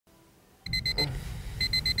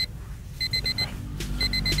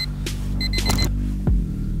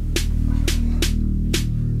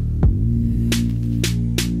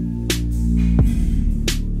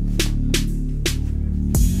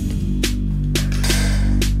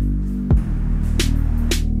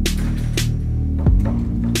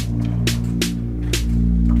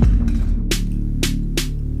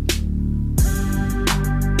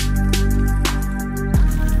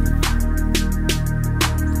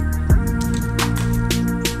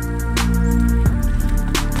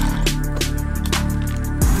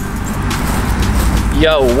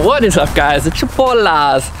Yo, what is up guys? It's your boy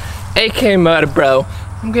Lars, aka MotoBroo.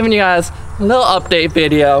 I'm giving you guys a little update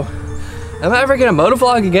video. Am I ever gonna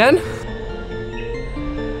motovlog again?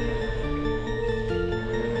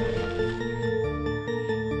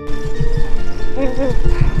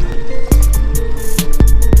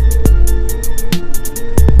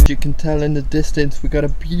 You can tell in the distance we got a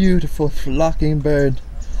beautiful flocking bird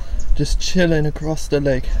just chilling across the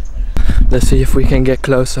lake. Let's see if we can get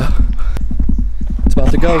closer. It's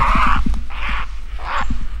about to go.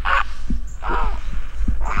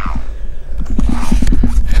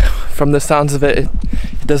 From the sounds of it, it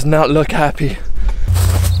does not look happy.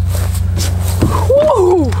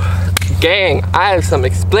 Woo! Gang, I have some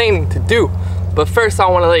explaining to do. But first I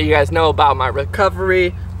want to let you guys know about my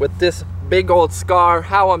recovery with this big old scar,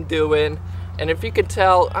 how I'm doing. And if you can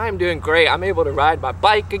tell, I'm doing great. I'm able to ride my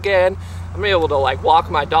bike again. I'm able to like walk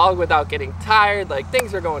my dog without getting tired. Like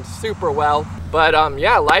things are going super well. But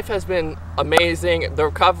yeah, life has been amazing. The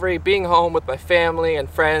recovery, being home with my family and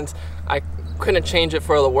friends, I couldn't change it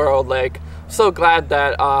for the world. Like, so glad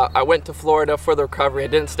that I went to Florida for the recovery. I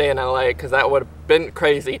didn't stay in LA because that would have been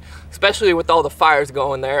crazy, especially with all the fires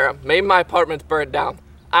going there. Maybe my apartment's burnt down.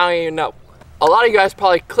 I don't even know. A lot of you guys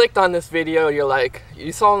probably clicked on this video. You're like,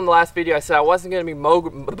 you saw in the last video I said I wasn't gonna be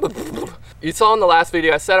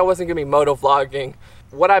motovlogging.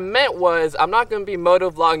 What I meant was I'm not gonna be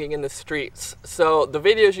motovlogging in the streets. So the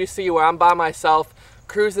videos you see where I'm by myself,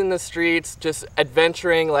 cruising the streets, just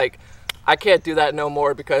adventuring, like I can't do that no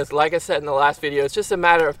more because like I said in the last video, it's just a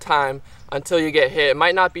matter of time until you get hit. It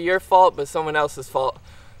might not be your fault, but someone else's fault.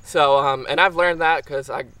 So, and I've learned that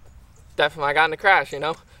because I got in a crash, you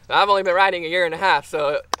know? I've only been riding a year and a half,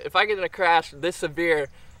 so if I get in a crash this severe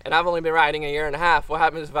and I've only been riding a year and a half, what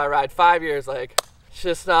happens if I ride 5 years? Like, it's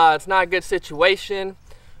just, it's not a good situation.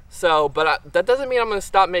 So, but that doesn't mean I'm gonna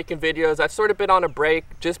stop making videos. I've sort of been on a break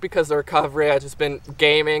just because of the recovery. I've just been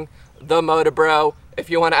gaming, the MotoBroo. If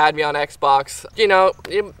you want to add me on Xbox, you know,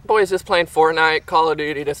 you boys just playing Fortnite, Call of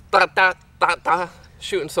Duty, just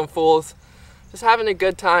shooting some fools. Just having a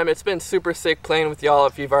good time. It's been super sick playing with y'all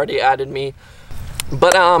if you've already added me.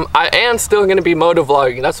 But I am still going to be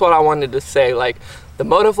motovlogging. That's what I wanted to say. Like, the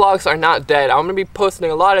motovlogs are not dead. I'm going to be posting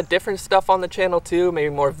a lot of different stuff on the channel too, maybe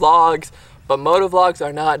more vlogs, but motovlogs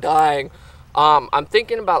are not dying. I'm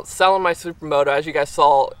thinking about selling my Supermoto, as you guys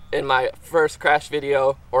saw in my first crash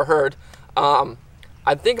video, or heard. I'm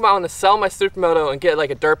thinking about want to sell my Supermoto and get like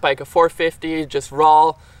a dirt bike, a 450, just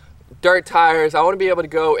raw, dirt tires. I want to be able to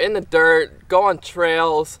go in the dirt, go on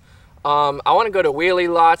trails. I want to go to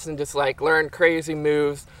wheelie lots and just like learn crazy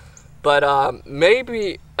moves, but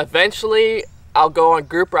maybe eventually I'll go on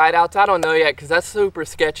group ride outs. I don't know yet because that's super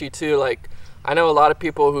sketchy too. Like, I know a lot of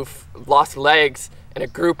people who've lost legs in a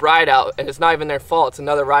group ride out and it's not even their fault. It's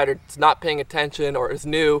another rider that's not paying attention or is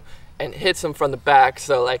new and hits them from the back.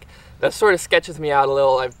 So like that sort of sketches me out a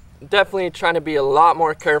little. I'm definitely trying to be a lot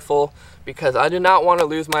more careful because I do not want to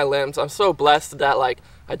lose my limbs. I'm so blessed that like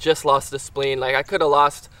I just lost the spleen. Like I could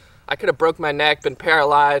have broke my neck, been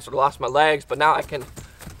paralyzed, or lost my legs, but now I can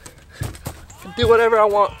do whatever I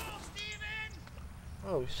want.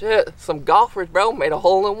 Oh shit, some golfers, bro, made a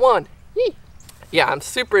hole-in-one. Yeah, I'm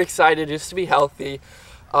super excited just to be healthy.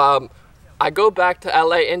 I go back to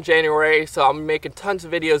LA in January, so I'm making tons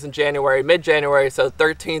of videos in January, mid-January, so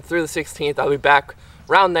 13th through the 16th, I'll be back.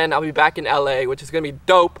 Around then, I'll be back in LA, which is gonna be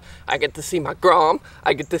dope. I get to see my Grom,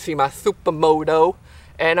 I get to see my Supermoto.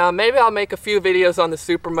 And maybe I'll make a few videos on the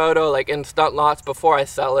Supermoto, like in stunt lots before I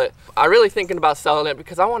sell it. I'm really thinking about selling it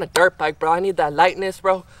because I want a dirt bike, bro. I need that lightness,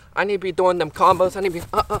 bro. I need to be doing them combos. I need to be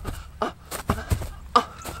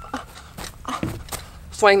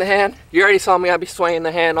swing the hand. You already saw me. I'd be swinging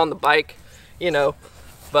the hand on the bike, you know.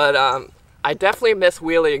 But I definitely miss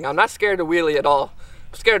wheeling. I'm not scared of wheelie at all.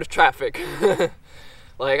 I'm scared of traffic.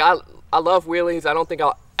 Like I love wheelies. I don't think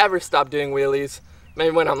I'll ever stop doing wheelies.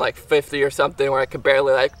 Maybe when I'm like 50 or something where I can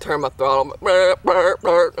barely like turn my throttle.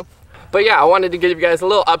 But yeah, I wanted to give you guys a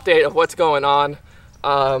little update of what's going on.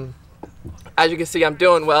 As you can see, I'm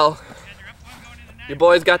doing well. Your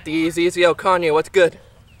boys got the easies. Yo, Kanye, what's good?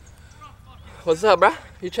 What's up, bruh?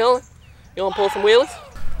 You chilling? You wanna pull some wheelies?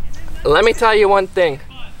 Let me tell you one thing.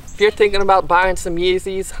 If you're thinking about buying some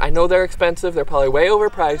Yeezys, I know they're expensive. They're probably way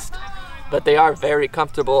overpriced, but they are very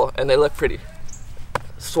comfortable and they look pretty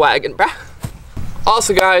swaggin', bruh.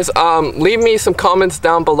 Also guys, leave me some comments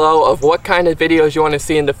down below of what kind of videos you want to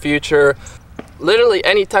see in the future. Literally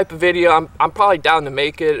any type of video, I'm probably down to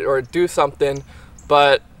make it or do something.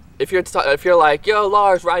 But if you're like, yo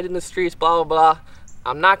Lars, ride in the streets, blah blah blah,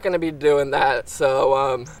 I'm not gonna be doing that.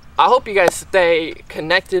 So I hope you guys stay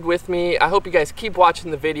connected with me. I hope you guys keep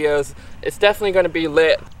watching the videos. It's definitely gonna be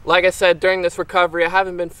lit. Like I said, during this recovery, I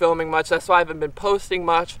haven't been filming much. That's why I haven't been posting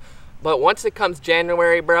much. But once it comes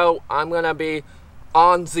January, bro, I'm gonna be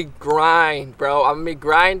on the grind, bro. I'm gonna be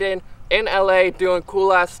grinding in LA, doing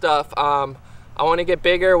cool ass stuff. I want to get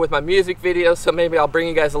bigger with my music videos, so maybe I'll bring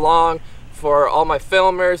you guys along for all my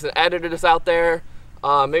filmers and editors out there.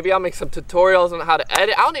 Maybe I'll make some tutorials on how to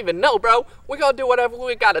edit. I don't even know, bro. We're gonna do whatever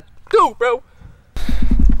we gotta do, bro.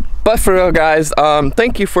 But for real, guys,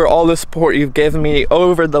 thank you for all the support you've given me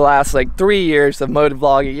over the last like 3 years of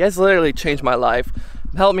motovlogging. You guys literally changed my life,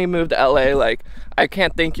 helped me move to LA. Like, I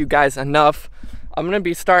can't thank you guys enough. I'm gonna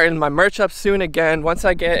be starting my merch up soon again. Once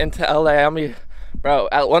I get into LA, I'm gonna, bro,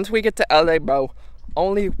 once we get to LA, bro,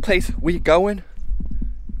 only place we going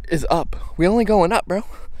is up. We only going up, bro.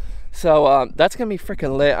 So that's gonna be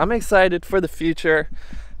freaking lit. I'm excited for the future.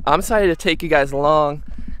 I'm excited to take you guys along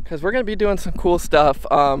because we're gonna be doing some cool stuff.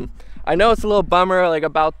 I know it's a little bummer like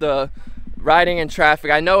about the riding in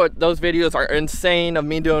traffic. I know those videos are insane of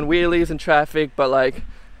me doing wheelies in traffic, but like,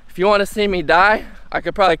 if you want to see me die, I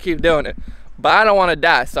could probably keep doing it. But I don't want to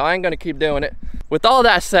die, so I ain't gonna keep doing it. With all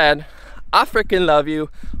that said, I freaking love you.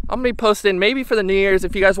 I'm gonna be posting maybe for the New Year's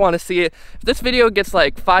if you guys want to see it. If this video gets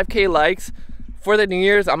like 5K likes for the New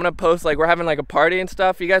Year's, I'm gonna post like we're having like a party and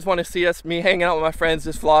stuff. If you guys want to see us, me hanging out with my friends,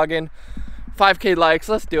 just vlogging. 5K likes,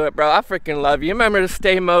 let's do it, bro. I freaking love you. Remember to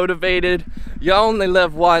stay motivated. You only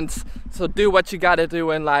live once, so do what you gotta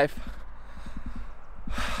do in life.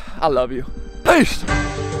 I love you. Peace.